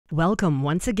Welcome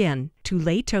once again to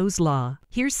Lehto's Law.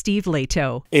 Here's Steve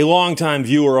Lehto. A longtime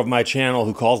viewer of my channel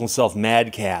who calls himself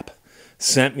Madcap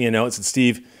sent me a note and said,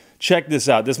 Steve, check this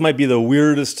out. This might be the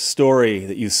weirdest story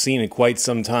that you've seen in quite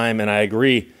some time, and I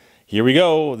agree. Here we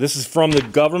go. This is from the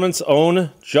government's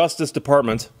own Justice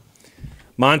Department.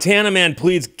 Montana man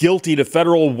pleads guilty to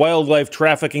federal wildlife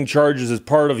trafficking charges as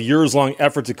part of years-long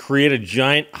effort to create a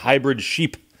giant hybrid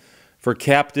sheep for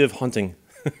captive hunting.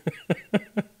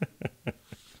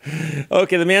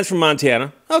 Okay, the man's from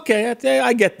Montana. Okay,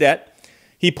 I get that.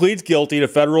 He pleads guilty to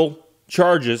federal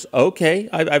charges. Okay,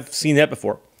 I've seen that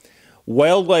before.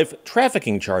 Wildlife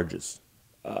trafficking charges.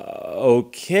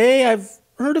 Okay, I've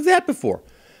heard of that before.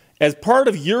 As part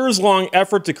of years-long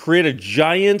effort to create a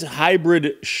giant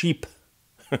hybrid sheep.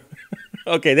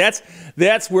 Okay,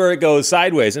 that's where it goes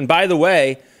sideways. And by the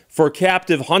way, for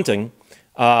captive hunting,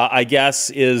 I guess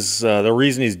is the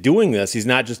reason he's doing this. He's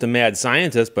not just a mad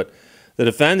scientist, but the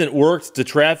defendant worked to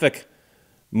traffic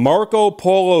Marco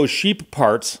Polo sheep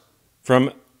parts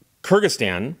from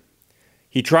Kyrgyzstan.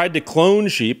 He tried to clone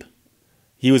sheep.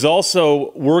 He was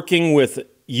also working with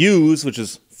ewes, which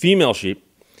is female sheep,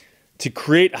 to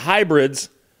create hybrids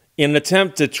in an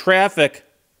attempt to traffic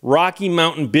Rocky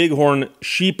Mountain Bighorn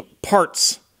sheep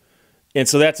parts. And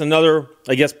so that's another,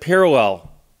 I guess,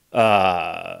 parallel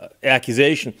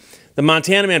accusation. The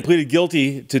Montana man pleaded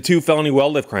guilty to 2 felony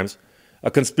wildlife crimes, a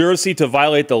conspiracy to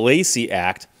violate the Lacey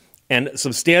Act and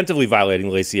substantively violating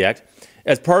the Lacey Act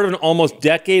as part of an almost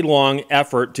decade-long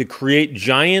effort to create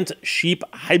giant sheep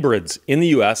hybrids in the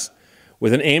U.S.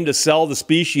 with an aim to sell the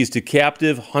species to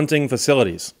captive hunting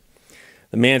facilities.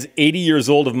 The man's 80 years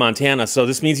old of Montana, so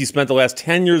this means he spent the last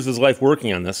 10 years of his life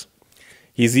working on this.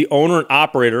 He's the owner and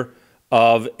operator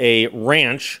of a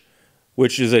ranch,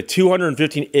 which is a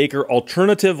 215-acre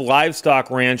alternative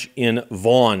livestock ranch in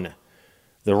Vaughan.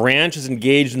 The ranch is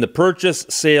engaged in the purchase,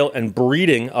 sale, and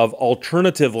breeding of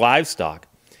alternative livestock,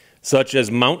 such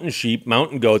as mountain sheep,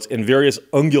 mountain goats, and various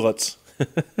ungulates.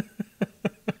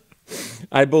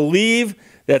 I believe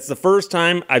that's the first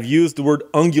time I've used the word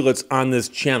ungulates on this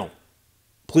channel.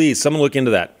 Please, someone look into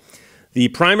that. The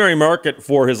primary market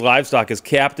for his livestock is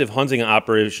captive hunting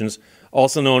operations,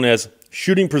 also known as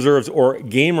shooting preserves or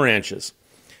game ranches.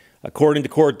 According to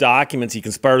court documents, he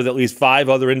conspired with at least 5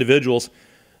 other individuals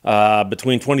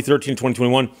between 2013 and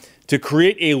 2021 to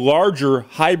create a larger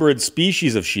hybrid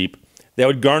species of sheep that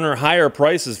would garner higher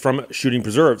prices from shooting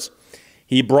preserves.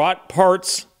 He brought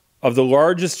parts of the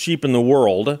largest sheep in the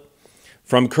world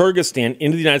from Kyrgyzstan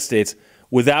into the United States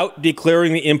without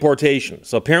declaring the importation.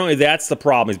 So apparently that's the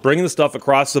problem. He's bringing the stuff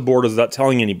across the borders without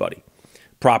telling anybody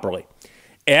properly.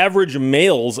 Average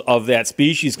males of that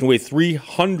species can weigh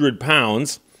 300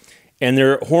 pounds, and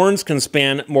their horns can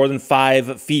span more than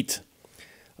 5 feet.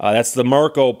 That's the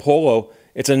Marco Polo.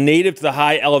 It's a native to the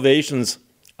high elevations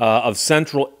of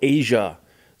Central Asia.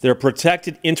 They're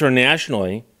protected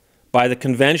internationally by the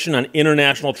Convention on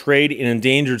International Trade in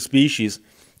Endangered Species,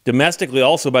 domestically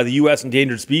also by the U.S.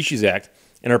 Endangered Species Act,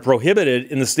 and are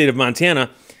prohibited in the state of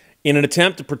Montana in an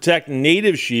attempt to protect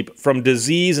native sheep from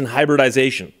disease and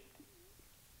hybridization.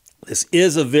 This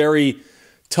is a very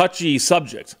touchy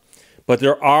subject, but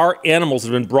there are animals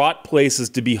that have been brought places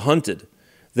to be hunted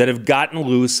that have gotten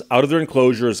loose out of their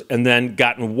enclosures and then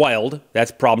gotten wild.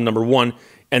 That's problem number 1.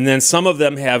 And then some of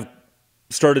them have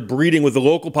started breeding with the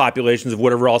local populations of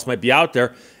whatever else might be out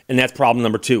there, and that's problem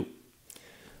number 2.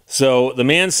 So the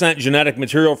man sent genetic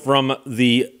material from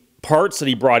the parts that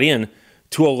he brought in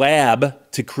to a lab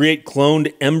to create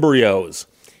cloned embryos.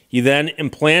 He then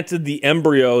implanted the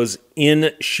embryos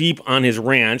in sheep on his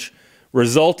ranch,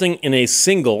 resulting in a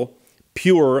single,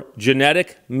 pure,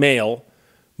 genetic male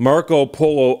Marco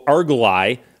Polo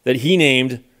Argyle that he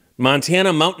named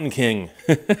Montana Mountain King.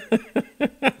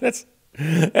 That's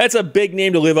a big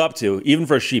name to live up to, even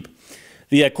for a sheep.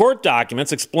 The court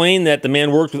documents explain that the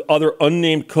man worked with other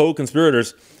unnamed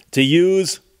co-conspirators to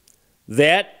use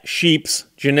that sheep's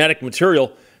genetic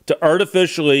material to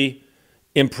artificially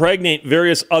impregnate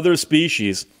various other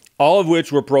species, all of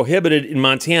which were prohibited in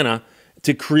Montana,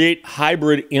 to create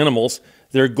hybrid animals.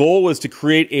 Their goal was to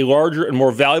create a larger and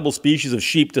more valuable species of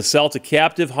sheep to sell to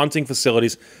captive hunting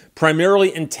facilities,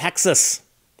 primarily in Texas.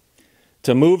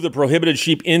 To move the prohibited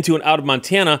sheep into and out of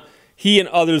Montana, he and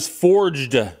others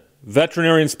forged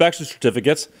veterinary inspection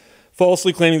certificates,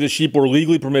 falsely claiming the sheep were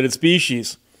legally permitted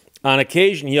species. On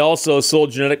occasion, he also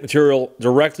sold genetic material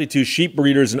directly to sheep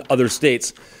breeders in other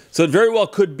states. So it very well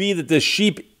could be that this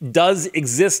sheep does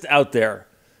exist out there.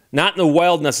 Not in the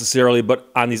wild necessarily,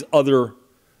 but on these other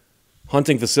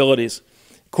hunting facilities.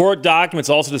 Court documents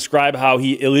also describe how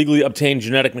he illegally obtained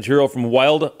genetic material from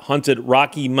wild-hunted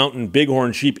Rocky Mountain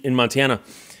Bighorn sheep in Montana.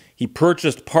 he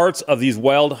purchased parts of these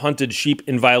wild hunted sheep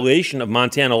in violation of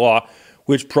Montana law,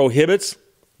 which prohibits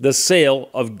the sale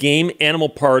of game animal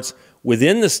parts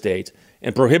within the state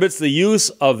and prohibits the use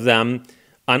of them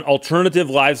on alternative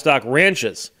livestock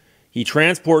ranches. He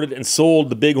transported and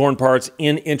sold the bighorn parts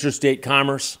in interstate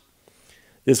commerce.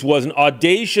 This was an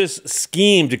audacious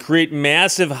scheme to create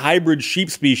massive hybrid sheep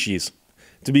species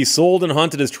to be sold and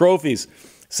hunted as trophies,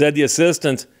 said the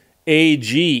assistant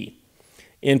AG.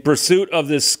 In pursuit of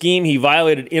this scheme, he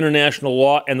violated international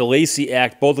law and the Lacey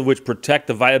Act, both of which protect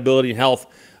the viability and health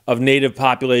of native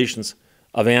populations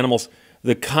of animals.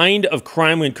 The kind of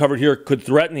crime we uncovered here could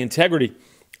threaten the integrity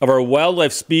of our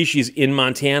wildlife species in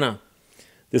Montana.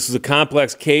 This was a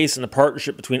complex case, and the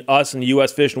partnership between us and the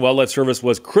U.S. Fish and Wildlife Service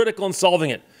was critical in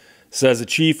solving it, says the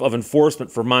Chief of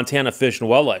Enforcement for Montana Fish and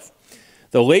Wildlife.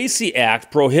 The Lacey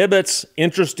Act prohibits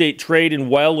interstate trade in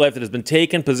wildlife that has been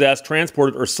taken, possessed,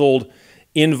 transported, or sold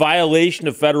in violation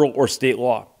of federal or state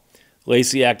law. The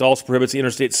Lacey Act also prohibits the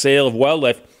interstate sale of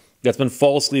wildlife that's been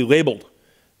falsely labeled.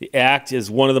 The Act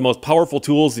is one of the most powerful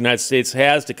tools the United States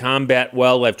has to combat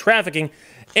wildlife trafficking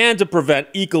and to prevent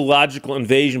ecological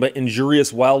invasion by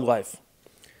injurious wildlife.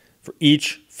 For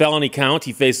each felony count,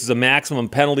 he faces a maximum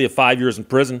penalty of 5 years in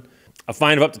prison, a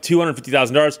fine of up to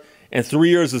 $250,000, and 3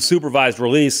 years of supervised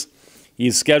release. He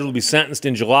is scheduled to be sentenced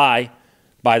in July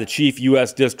by the chief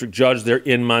U.S. district judge there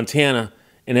in Montana.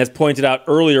 And as pointed out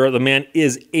earlier, the man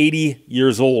is 80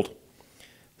 years old.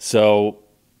 So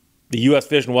the U.S.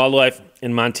 Fish and Wildlife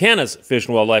and Montana's Fish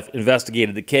and Wildlife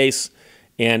investigated the case,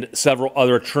 and several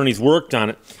other attorneys worked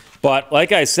on it. But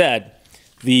like I said,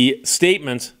 the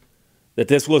statement that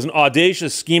this was an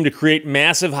audacious scheme to create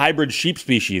massive hybrid sheep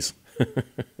species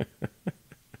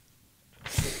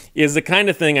is the kind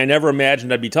of thing I never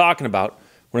imagined I'd be talking about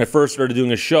when I first started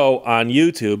doing a show on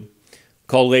YouTube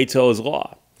called Lehto's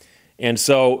Law. And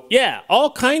so, yeah,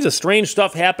 all kinds of strange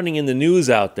stuff happening in the news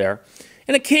out there.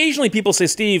 And occasionally people say,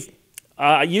 Steve,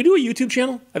 you do a YouTube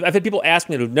channel? I've had people ask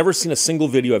me who've never seen a single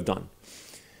video I've done.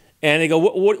 And they go,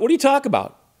 what do you talk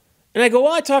about? And I go,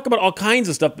 well, I talk about all kinds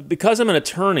of stuff. But because I'm an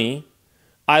attorney,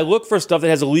 I look for stuff that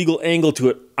has a legal angle to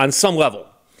it on some level.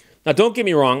 Now, don't get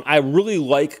me wrong. I really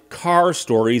like car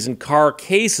stories and car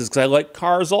cases because I like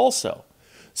cars also.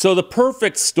 So the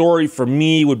perfect story for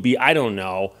me would be, I don't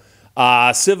know,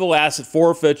 civil asset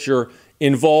forfeiture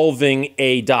involving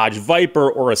a Dodge Viper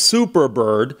or a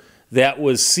Superbird that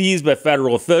was seized by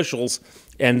federal officials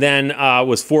and then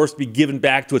was forced to be given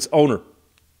back to its owner.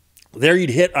 There you'd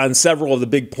hit on several of the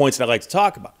big points that I like to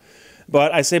talk about.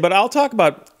 But I say, but I'll talk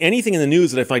about anything in the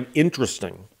news that I find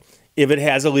interesting if it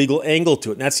has a legal angle to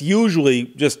it. And that's usually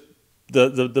just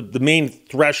the main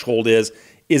threshold is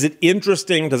it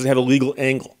interesting? Does it have a legal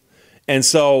angle? And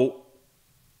so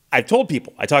I've told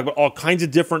people, I talk about all kinds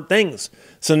of different things.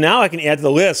 So now I can add to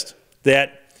the list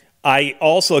that I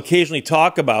also occasionally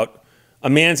talk about a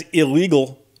man's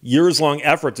illegal, years-long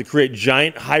effort to create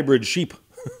giant hybrid sheep.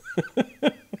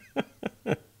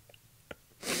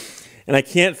 And I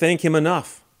can't thank him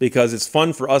enough because it's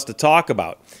fun for us to talk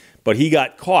about. But he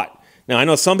got caught. Now, I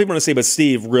know some people are going to say, but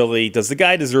Steve, really, does the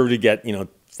guy deserve to get,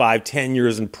 5, 10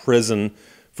 years in prison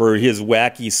for his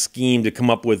wacky scheme to come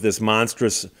up with this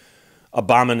monstrous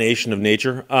abomination of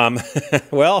nature?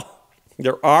 Well,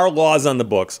 there are laws on the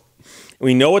books.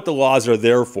 We know what the laws are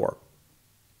there for.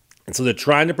 And so they're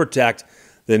trying to protect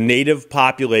the native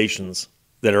populations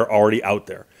that are already out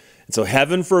there. And so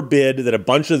heaven forbid that a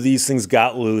bunch of these things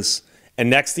got loose, and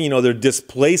next thing you know, they're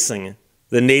displacing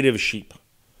the native sheep.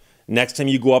 Next time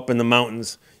you go up in the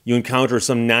mountains, you encounter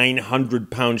some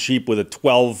 900-pound sheep with a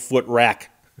 12-foot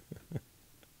rack.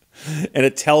 And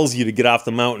it tells you to get off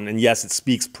the mountain. And yes, it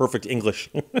speaks perfect English.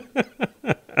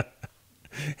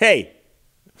 Hey,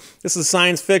 this is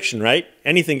science fiction, right?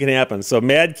 Anything can happen. So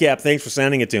Madcap, thanks for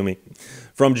sending it to me.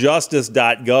 From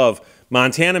justice.gov,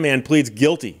 Montana man pleads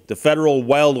guilty to federal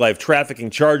wildlife trafficking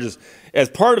charges as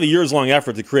part of a years-long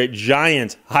effort to create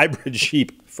giant hybrid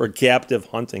sheep for captive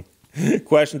hunting.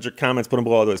 Questions or comments, put them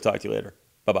below. Otherwise, talk to you later.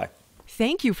 Bye-bye.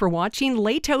 Thank you for watching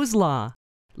Lehto's Law.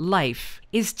 Life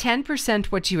is 10%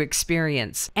 what you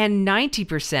experience and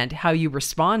 90% how you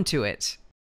respond to it.